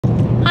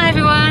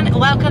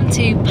welcome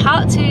to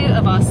part 2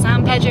 of our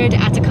San Pedro de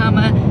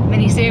Atacama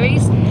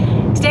mini-series.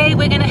 Today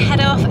we're going to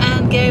head off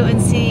and go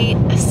and see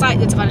a site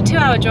that's about a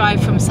 2-hour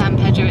drive from San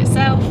Pedro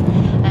itself.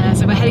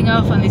 So we're heading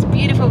off on these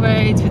beautiful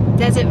roads with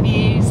desert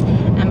views,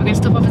 and we're going to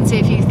stop off and see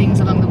a few things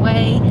along the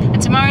way.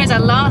 And tomorrow is our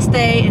last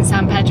day in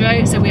San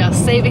Pedro, so we are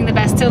saving the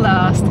best till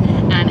last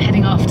and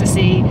heading off to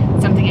see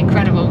something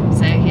incredible.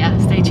 So yeah,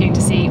 stay tuned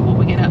to see what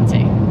we get up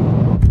to.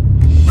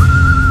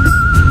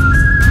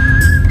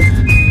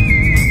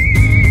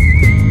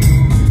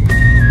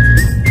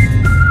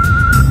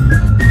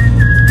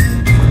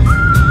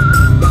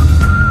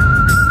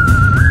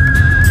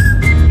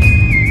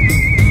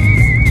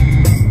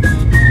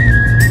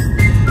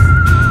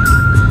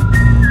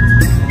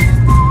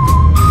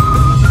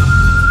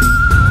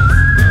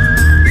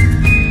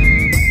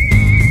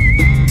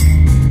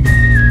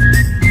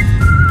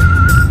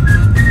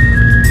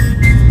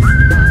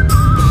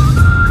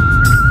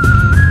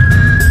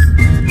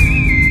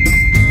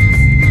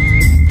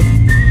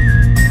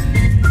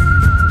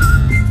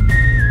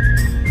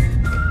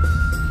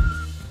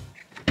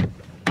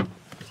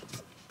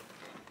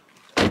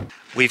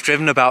 We've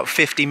driven about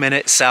 50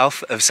 minutes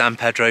south of San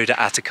Pedro de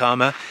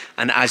Atacama,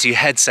 and as you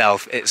head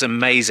south, it's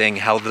amazing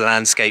how the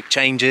landscape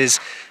changes,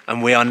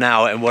 and we are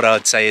now in what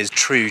I'd say is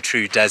true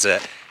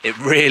desert. It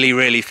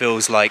really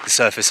feels like the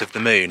surface of the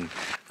moon.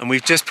 And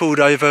we've just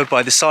pulled over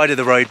by the side of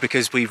the road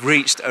because we've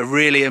reached a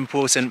really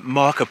important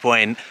marker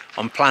point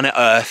on planet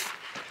Earth,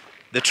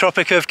 the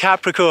Tropic of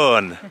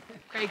Capricorn.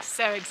 Craig's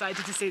so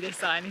excited to see this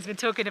sign. He's been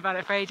talking about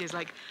it for ages,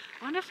 like,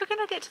 I wonder if we're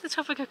going to get to the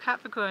Tropic of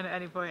Capricorn at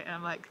any point. And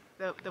I'm like,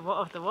 the what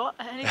of the what?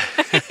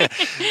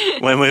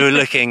 When we were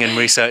looking and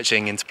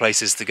researching into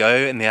places to go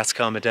in the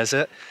Atacama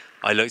Desert,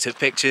 I looked at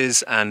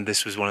pictures and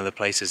this was one of the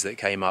places that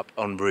came up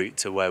en route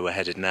to where we're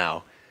headed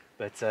now.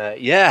 But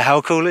yeah,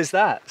 how cool is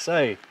that?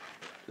 So,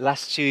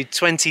 latitude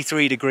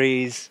 23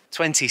 degrees,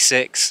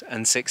 26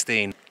 and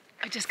 16.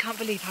 I just can't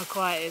believe how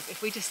quiet it is.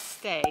 If we just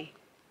stay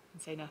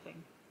and say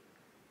nothing.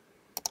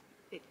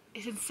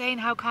 It's insane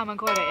how calm and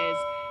quiet it is,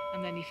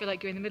 and then you feel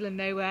like you're in the middle of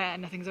nowhere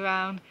and nothing's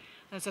around,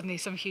 and suddenly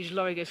some huge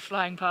lorry goes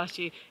flying past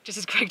you, just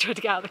as Craig tried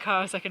to get out of the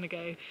car a second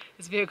ago.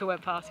 This vehicle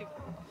went past you.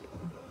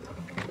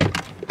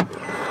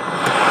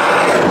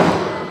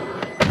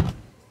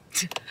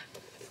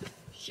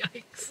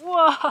 Yikes.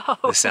 Whoa!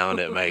 The sound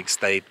it makes,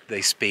 they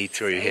speed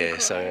through here,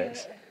 so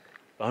it's...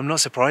 I'm not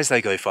surprised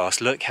they go fast.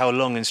 Look how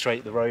long and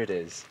straight the road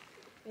is.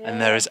 Yeah.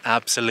 And there is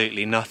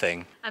absolutely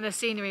nothing. And the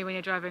scenery when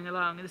you're driving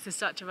along, this is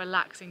such a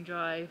relaxing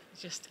drive.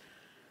 It's just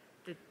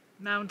the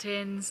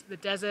mountains, the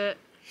desert,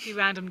 a few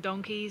random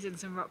donkeys and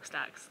some rock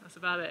stacks. That's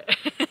about it.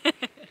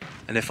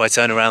 And if I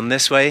turn around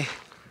this way,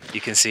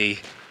 you can see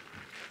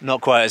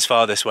not quite as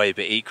far this way,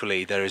 but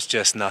equally there is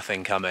just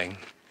nothing coming.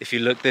 If you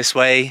look this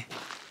way,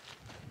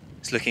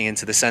 it's looking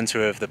into the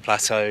center of the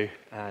plateau,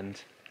 and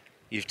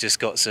you've just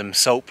got some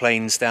salt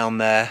plains down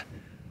there,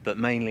 but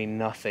mainly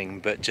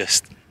nothing but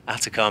just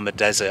Atacama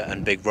Desert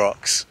and big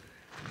rocks.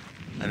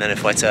 And then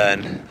if I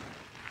turn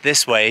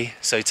this way,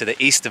 so to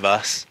the east of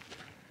us,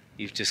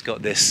 you've just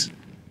got this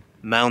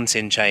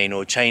mountain chain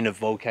or chain of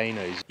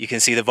volcanoes. You can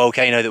see the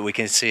volcano that we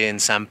can see in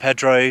San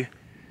Pedro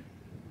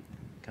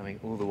coming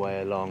all the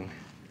way along,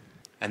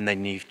 and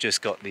then you've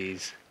just got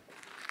these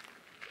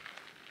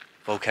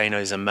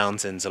volcanoes and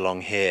mountains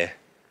along here,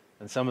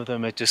 and some of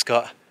them have just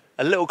got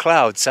a little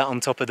cloud sat on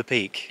top of the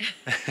peak.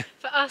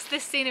 For us,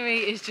 this scenery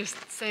is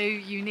just so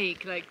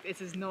unique. Like,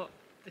 this is not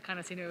the kind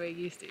of scenery we're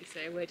used to,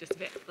 so we're just a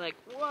bit like,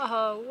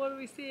 whoa, what are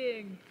we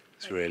seeing?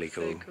 It's like, really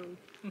cool. So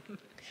cool.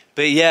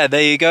 But yeah,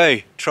 there you go,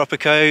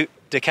 Tropico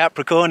de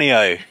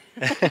Capricornio.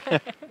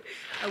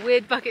 A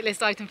weird bucket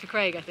list item for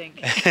Craig, I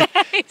think.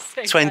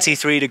 So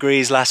 23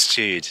 degrees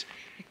latitude.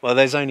 Well,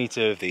 there's only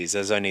 2 of these.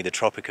 There's only the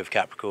Tropic of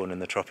Capricorn and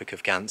the Tropic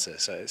of Cancer,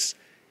 so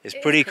it's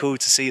pretty cool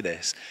to see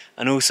this.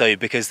 And also,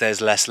 because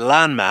there's less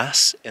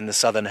landmass in the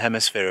southern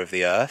hemisphere of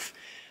the Earth,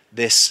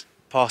 this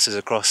passes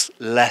across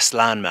less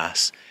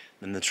landmass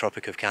than the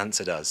Tropic of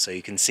Cancer does. So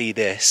you can see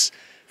this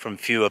from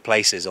fewer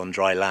places on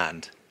dry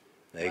land.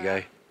 There you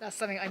go. That's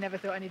something I never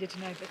thought I needed to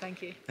know, but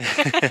thank you.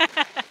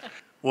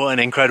 What an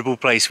incredible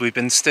place. We've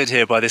been stood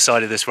here by the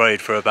side of this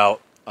road for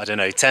about, I don't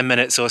know, 10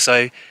 minutes or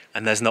so,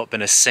 and there's not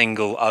been a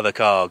single other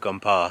car gone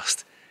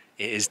past.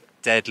 It is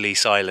deadly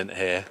silent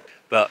here.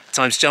 But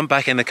time to jump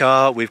back in the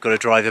car. We've got to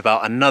drive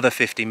about another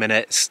 50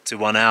 minutes to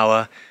 1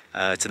 hour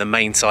to the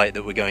main site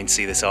that we're going to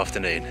see this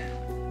afternoon.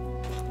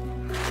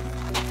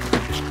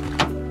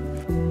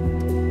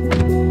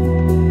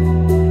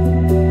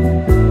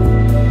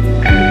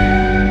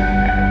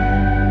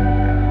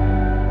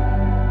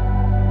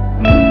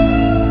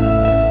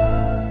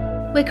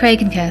 We're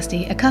Craig and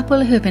Kirsty, a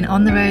couple who have been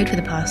on the road for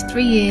the past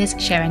 3 years,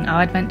 sharing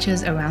our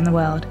adventures around the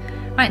world.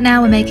 Right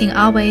now we're making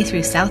our way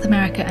through South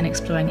America and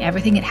exploring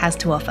everything it has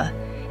to offer.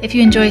 If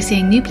you enjoy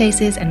seeing new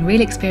places and real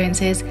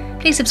experiences,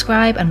 please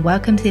subscribe and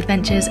welcome to the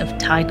adventures of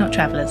Tide Knot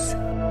Travellers.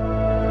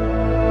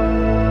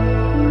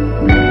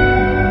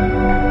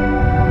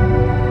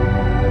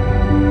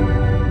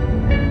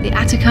 The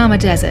Atacama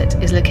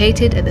Desert is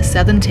located at the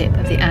southern tip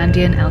of the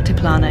Andean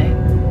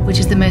Altiplano. which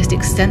is the most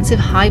extensive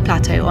high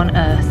plateau on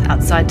Earth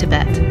outside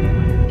Tibet.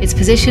 Its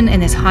position in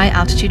this high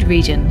altitude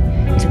region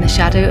is in the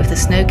shadow of the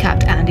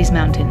snow-capped Andes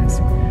Mountains,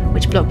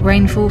 which block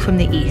rainfall from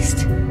the east.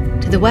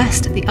 To the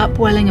west, the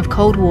upwelling of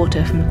cold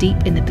water from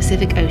deep in the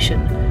Pacific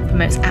Ocean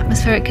promotes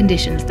atmospheric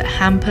conditions that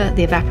hamper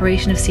the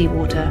evaporation of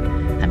seawater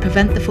and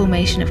prevent the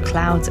formation of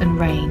clouds and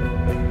rain.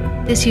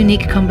 This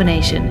unique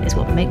combination is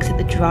what makes it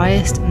the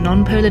driest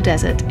non-polar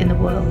desert in the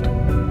world.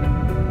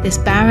 This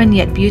barren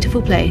yet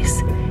beautiful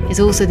place is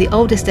also the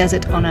oldest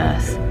desert on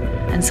Earth,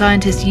 and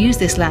scientists use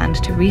this land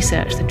to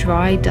research the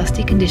dry,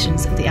 dusty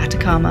conditions of the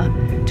Atacama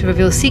to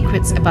reveal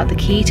secrets about the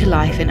key to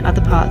life in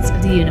other parts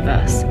of the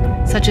universe,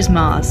 such as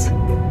Mars.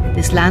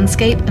 This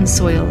landscape and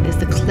soil is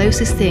the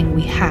closest thing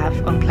we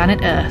have on planet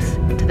Earth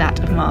to that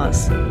of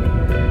Mars.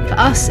 For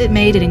us, it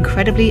made an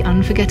incredibly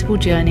unforgettable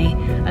journey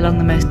along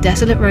the most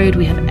desolate road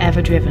we have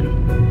ever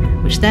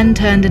driven, which then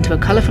turned into a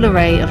colourful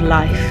array of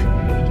life,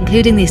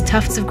 including these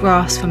tufts of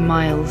grass for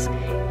miles,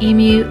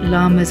 emu,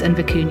 llamas and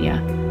vicuña,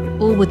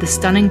 all with the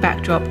stunning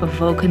backdrop of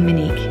Volcan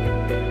Minique.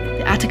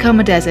 The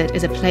Atacama Desert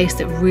is a place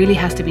that really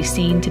has to be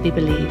seen to be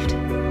believed.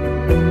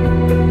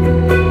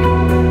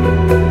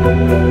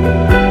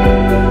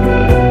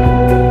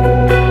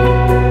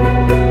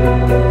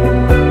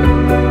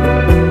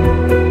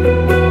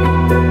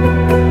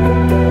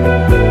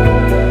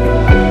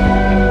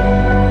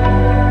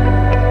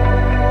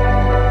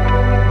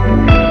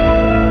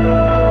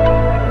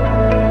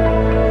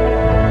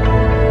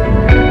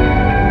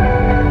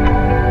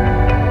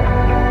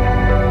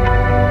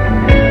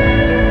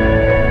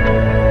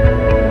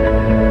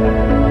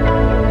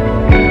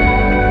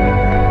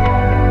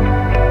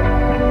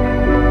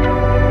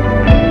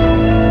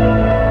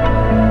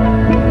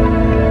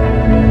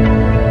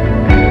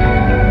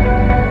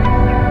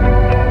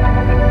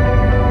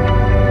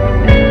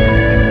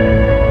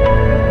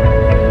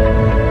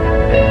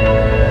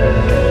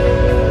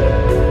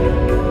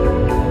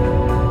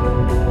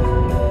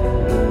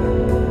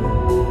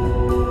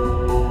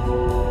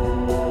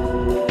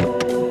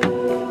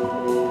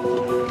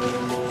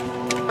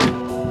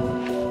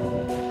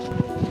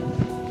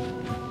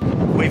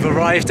 We've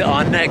arrived at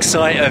our next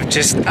site of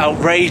just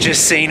outrageous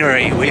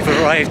scenery. We've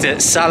arrived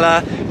at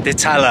Salar de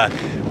Talar,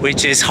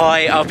 which is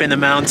high up in the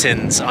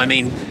mountains. I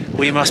mean,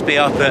 we must be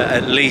up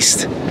at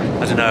least,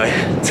 I don't know,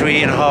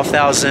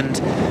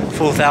 3,500,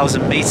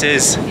 4,000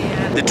 meters.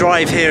 Yeah. The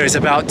drive here is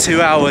about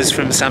 2 hours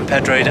from San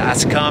Pedro de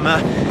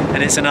Atacama,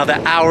 and it's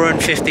another hour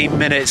and 15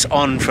 minutes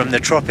on from the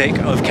Tropic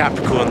of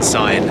Capricorn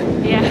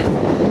sign. Yeah,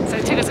 so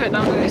it took us a bit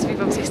longer because we've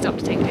obviously stopped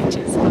to take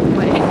pictures on the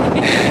way.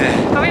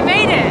 But we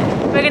made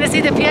it! We're going to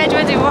see the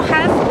Piedras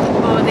Rojas,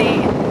 or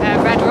the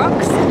red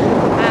rocks,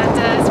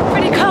 and it's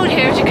pretty cold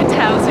here as you can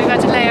tell, so we've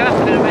had to layer up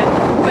a little bit.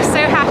 We're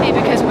so happy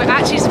because we're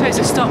actually supposed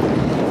to stop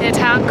in a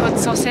town called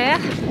Salar.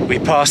 We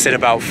passed it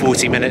about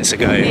 40 minutes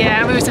ago. Yeah,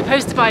 and we were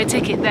supposed to buy a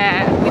ticket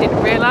there. We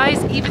didn't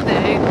realise, even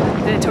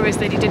though the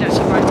tourist lady did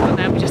actually write it on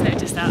there. We just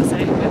noticed that, so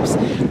whoops.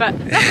 But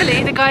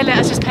luckily, the guy let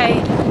us just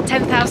pay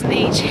 10,000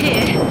 each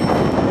here,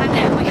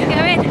 and we can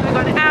go in. We've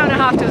got an hour and a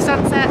half till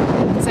sunset,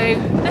 so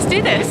let's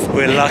do this.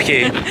 We're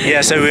lucky.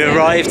 Yeah, so we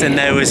arrived and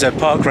there was a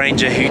park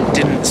ranger who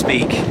didn't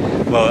speak,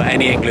 well,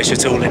 any English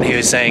at all, and he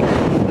was saying,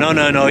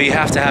 no, you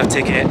have to have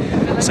ticket.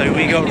 So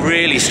we got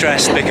really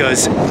stressed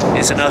because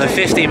it's another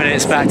 50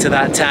 minutes back to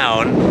that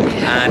town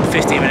and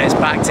 50 minutes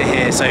back to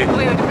here, so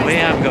we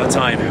haven't got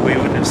time. We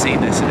wouldn't have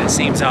seen this, and it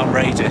seems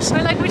outrageous.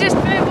 We're like, we just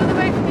drove all the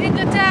way from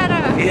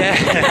Inglaterra. Yeah.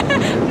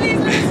 Please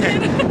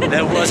listen.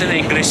 There was an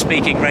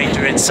English-speaking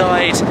ranger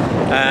inside,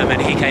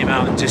 and he came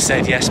out and just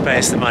said, yes, pay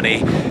us the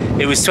money.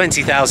 It was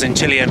 20,000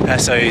 Chilean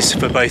pesos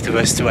for both of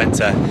us to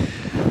enter.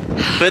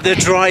 But the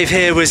drive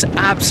here was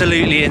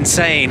absolutely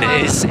insane.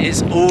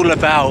 It's all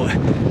about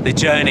the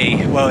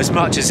journey, well, as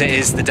much as it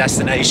is the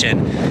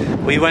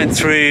destination. We went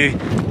through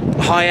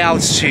high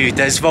altitude,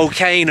 there's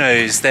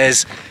volcanoes,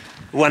 there's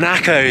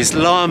guanacos,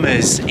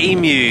 llamas,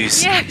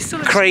 emus,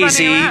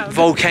 crazy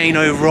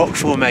volcano rock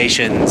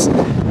formations,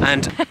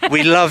 and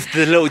we love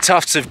the little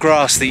tufts of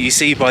grass that you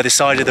see by the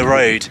side of the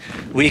road.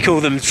 We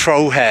call them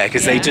troll hair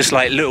because they just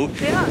like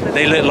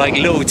they look like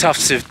little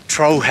tufts of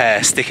troll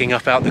hair sticking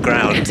up out the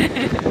ground.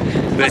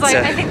 But,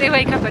 I think they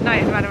wake up at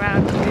night and run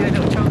around and do a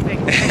little troll thing.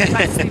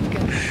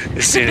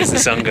 As soon as the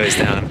sun goes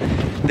down.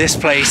 This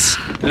place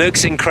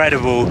looks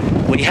incredible.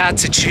 We had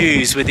to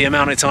choose with the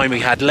amount of time we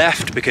had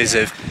left because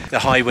of the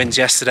high winds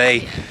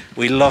yesterday.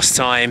 We lost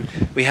time.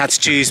 We had to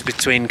choose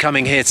between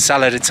coming here to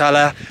Salar de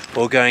Talar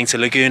or going to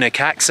Laguna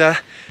Caxa,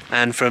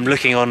 and from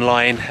looking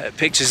online at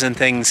pictures and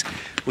things,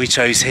 we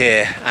chose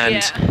here,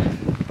 and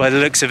by the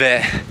looks of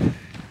it,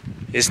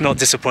 it's not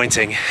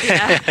disappointing.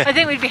 Yeah, I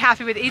think we'd be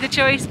happy with either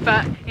choice,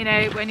 but you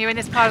know, when you're in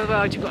this part of the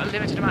world, you've got a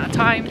limited amount of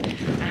time,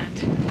 and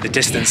the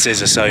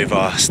distances are so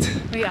vast.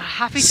 We are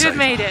happy to have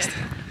made it.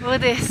 All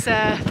this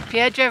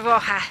Piedras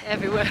Rojas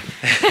everywhere.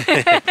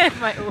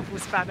 My awful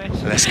Spanish.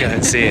 Let's go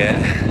and see it.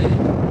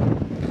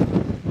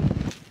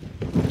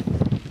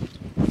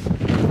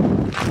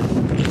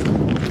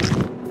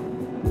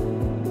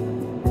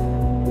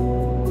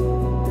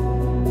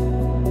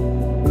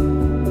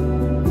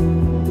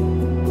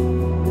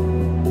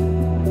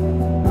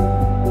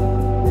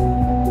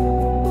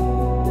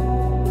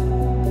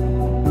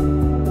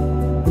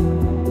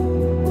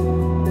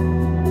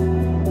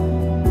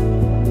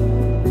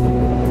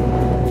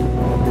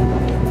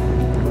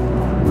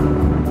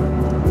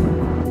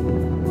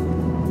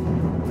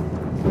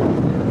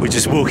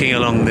 just walking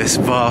along this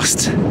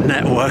vast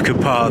network of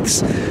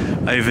paths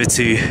over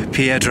to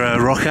Piedras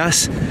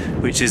Rojas,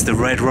 which is the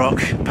red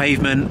rock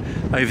pavement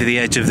over the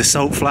edge of the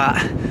salt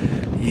flat.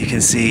 You can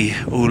see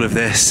all of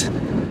this,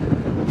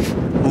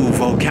 all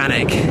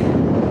volcanic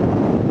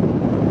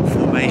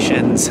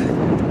formations,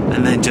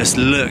 and then just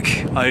look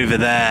over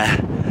there,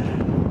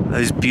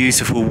 those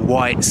beautiful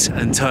whites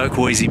and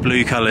turquoisey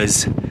blue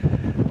colours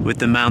with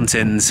the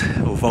mountains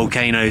or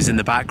volcanoes in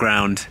the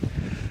background.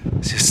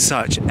 It's just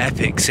such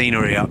epic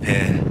scenery up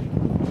here.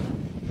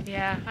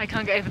 Yeah, I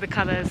can't get over the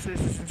colours, this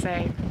is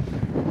insane.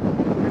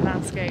 The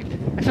landscape.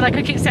 I feel like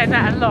I keep saying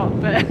that a lot,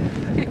 but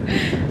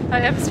I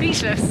am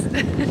speechless.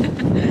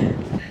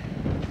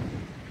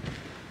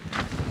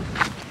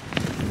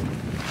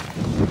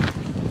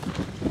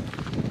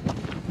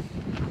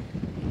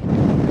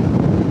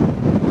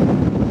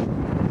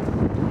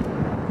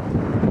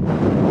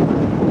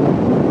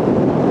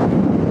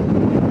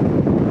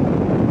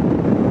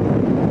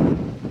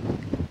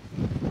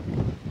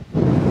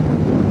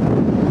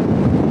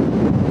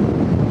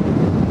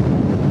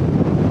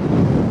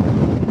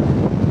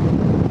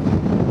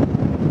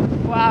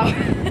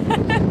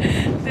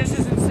 This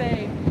is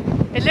insane.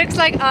 It looks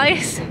like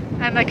ice,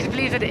 and I can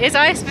believe that it is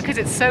ice because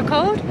it's so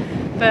cold,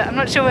 but I'm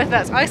not sure whether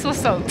that's ice or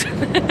salt.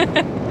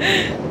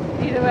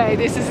 Either way,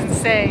 this is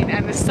insane,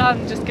 and the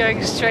sun just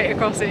going straight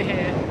across it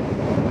here.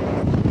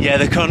 Yeah,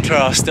 the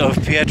contrast of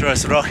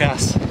Piedras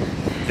Rojas,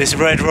 this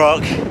red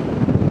rock,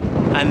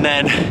 and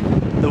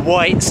then the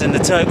whites and the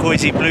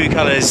turquoisey blue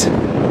colours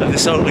of the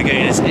salt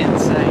lagoon is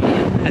insane.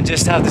 And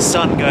just have the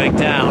sun going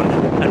down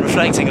and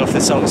reflecting off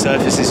the salt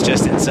surface is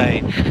just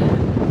insane.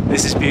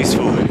 This is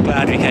beautiful.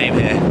 Glad we came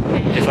here.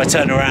 If I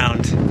turn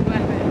around,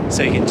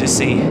 so you can just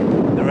see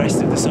the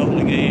rest of the salt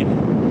lagoon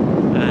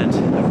and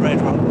the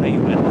red rock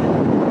pavement.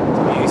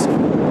 It's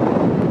beautiful.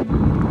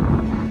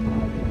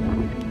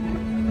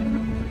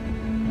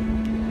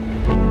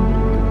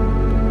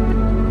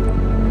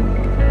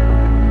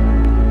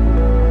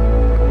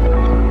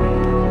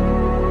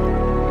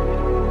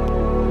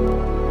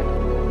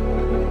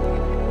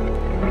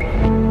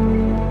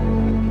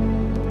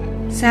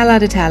 Salar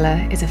de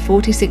Talar is a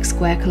 46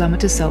 square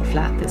kilometre salt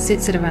flat that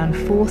sits at around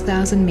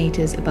 4,000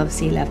 metres above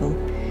sea level.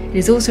 It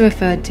is also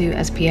referred to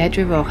as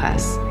Piedras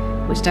Rojas,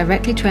 which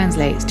directly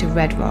translates to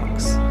red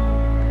rocks.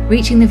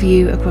 Reaching the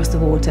view across the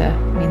water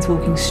means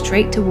walking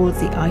straight towards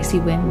the icy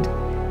wind,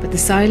 but the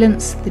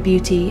silence, the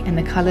beauty and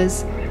the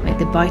colours make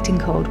the biting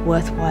cold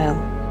worthwhile.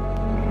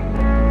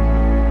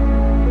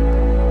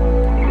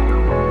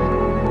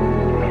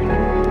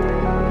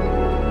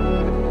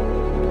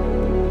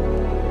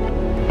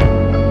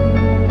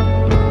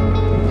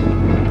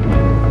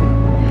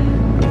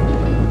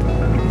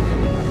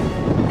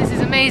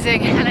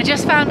 Amazing, and I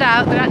just found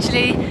out that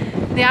actually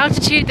the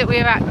altitude that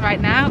we're at right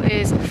now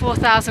is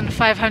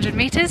 4,500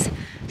 meters,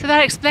 so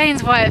that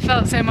explains why it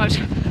felt so much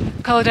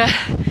colder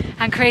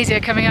and crazier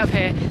coming up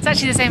here. It's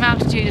actually the same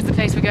altitude as the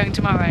place we're going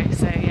tomorrow,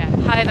 so yeah,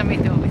 higher than we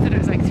thought. We thought it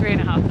was like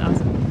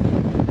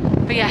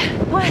 3,500. But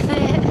yeah, worth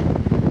it!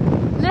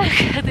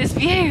 Look at this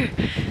view,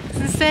 it's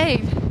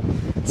insane,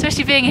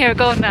 especially being here at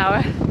golden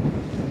hour.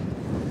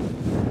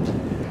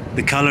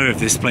 The colour of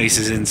this place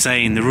is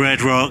insane. The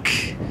red rock,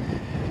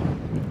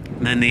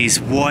 and then these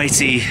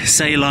whitey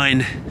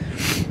saline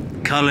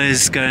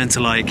colours go into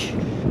like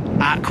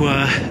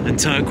aqua and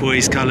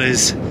turquoise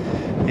colours.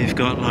 You've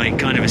got like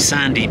kind of a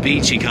sandy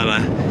beachy colour,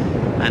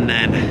 and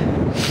then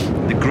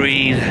the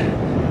green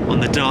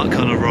on the dark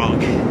colour rock.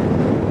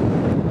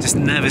 Just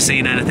never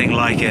seen anything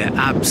like it.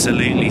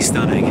 Absolutely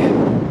stunning.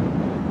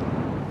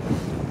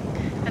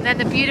 And then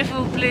the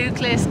beautiful blue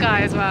clear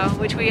sky as well,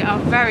 which we are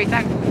very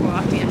thankful for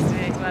after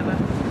yesterday's weather.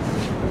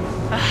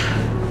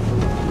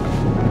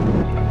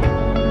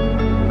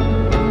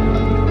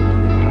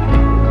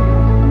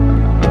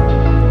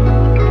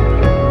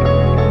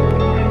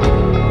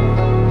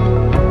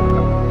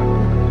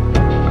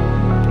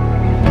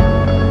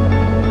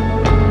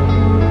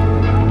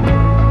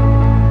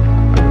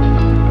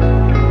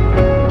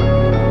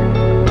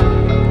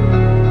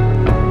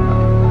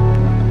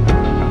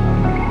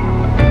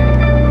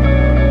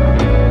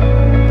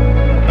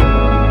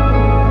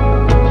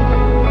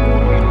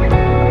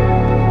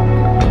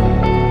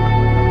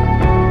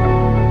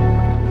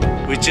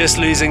 Just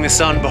losing the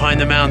sun behind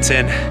the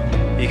mountain,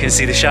 you can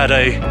see the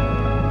shadow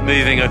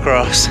moving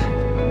across,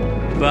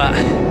 but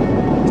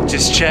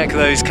just check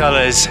those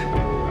colours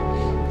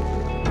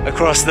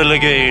across the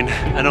lagoon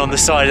and on the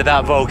side of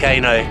that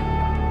volcano.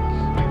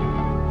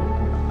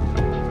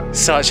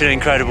 Such an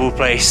incredible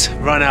place.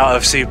 Run out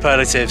of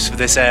superlatives for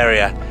this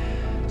area.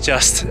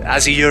 Just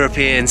as a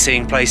European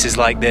seeing places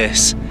like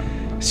this,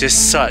 it's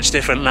just such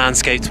different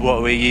landscape to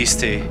what we're used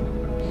to.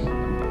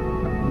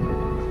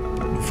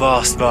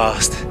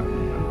 Vast,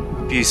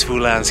 beautiful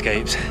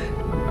landscapes.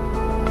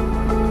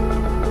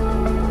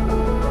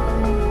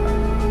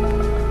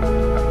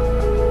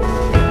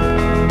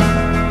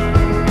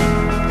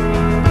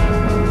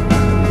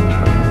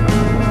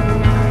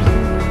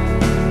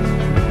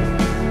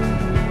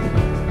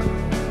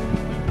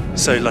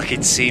 So lucky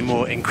to see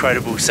more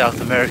incredible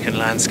South American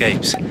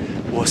landscapes.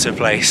 What a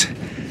place.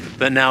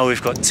 But now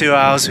we've got 2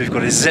 hours, we've got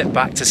to zip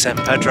back to San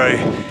Pedro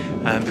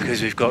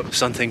because we've got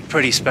something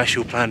pretty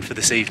special planned for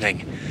this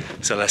evening.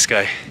 So let's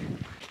go.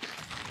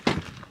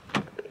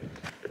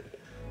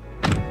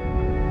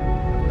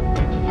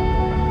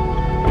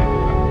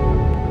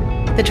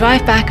 The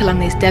drive back along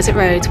these desert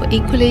roads were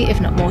equally, if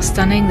not more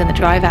stunning than the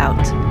drive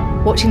out.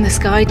 Watching the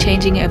sky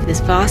changing over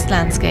this vast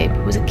landscape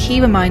was a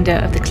key reminder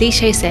of the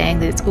cliche saying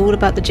that it's all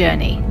about the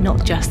journey,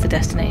 not just the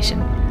destination.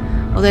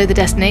 Although the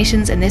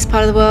destinations in this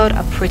part of the world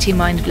are pretty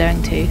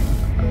mind-blowing too.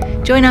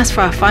 Join us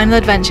for our final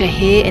adventure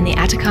here in the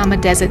Atacama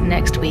Desert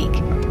next week.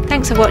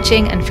 Thanks for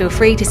watching and feel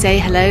free to say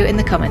hello in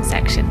the comments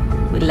section.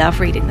 We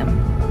love reading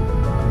them.